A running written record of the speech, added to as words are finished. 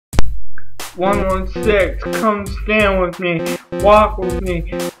116, come stand with me, walk with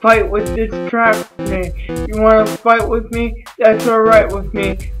me, fight with this trap with me. You wanna fight with me? That's alright with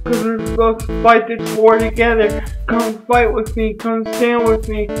me, cause we're supposed to fight this war together. Come fight with me, come stand with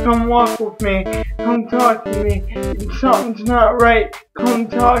me, come walk with me, come talk to me. If something's not right, come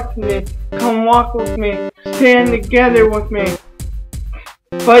talk to me, come walk with me, stand together with me.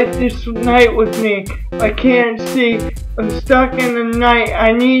 Fight this night with me. I can't see. I'm stuck in the night.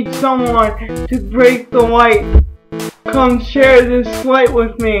 I need someone to break the light. Come share this light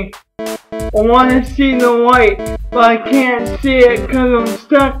with me. I want to see the light, but I can't see it because I'm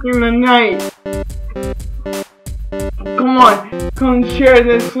stuck in the night. Come on, come share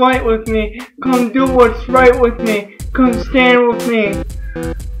this light with me. Come do what's right with me. Come stand with me.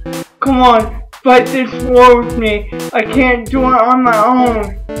 Come on, fight this war with me. I can't do it on my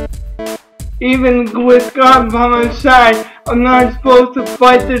own. Even with God by my side, I'm not supposed to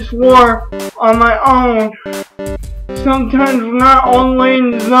fight this war on my own. Sometimes we're not only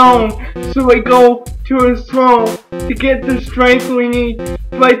in the zone, so we go to His throne to get the strength we need.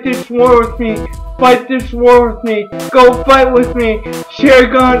 Fight this war with me. Fight this war with me. Go fight with me. Share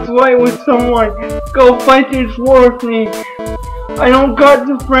God's light with someone. Go fight this war with me. I don't got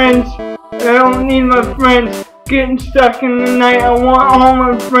the friends. I don't need my friends getting stuck in the night. I want all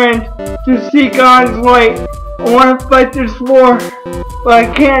my friends to see God's light. I want to fight this war, but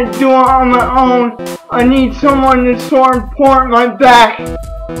I can't do it on my own. I need someone to support my back.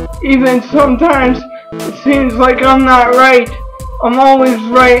 Even sometimes it seems like I'm not right. I'm always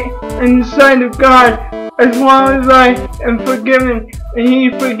right in the sight of God, as long as I am forgiven and He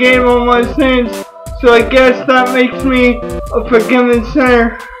forgave all my sins. So I guess that makes me a forgiven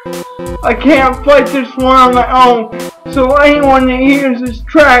sinner. I can't fight this war on my own. So anyone that hears this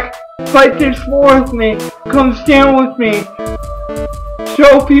track, fight this war with me. Come stand with me.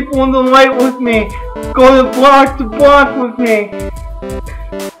 Show people the light with me. Go to block with me.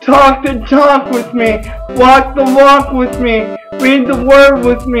 Talk the talk with me. Walk the walk with me. Read the word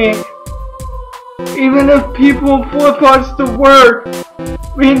with me. Even if people flip us the word,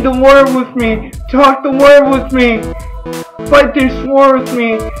 read the word with me. Talk the word with me. Fight this war with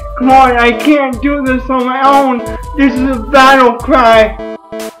me. Come on, I can't do this on my own. This is a battle cry.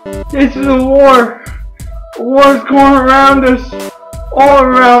 This is a war. A war's going around us, all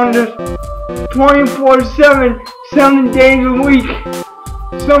around us, 24/7, 7 days a week.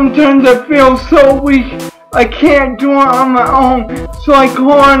 Sometimes I feel so weak, I can't do it on my own, so I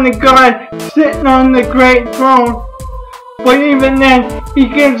call on to God sitting on the great throne. But even then, He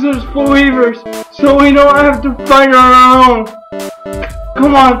gives us believers, so we don't have to fight on our own.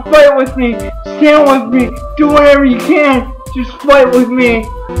 Come on, fight with me, stand with me, do whatever you can, just fight with me.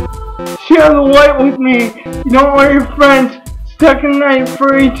 Share the light with me. You don't want your friends stuck in night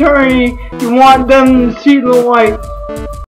for eternity. You want them to see the light.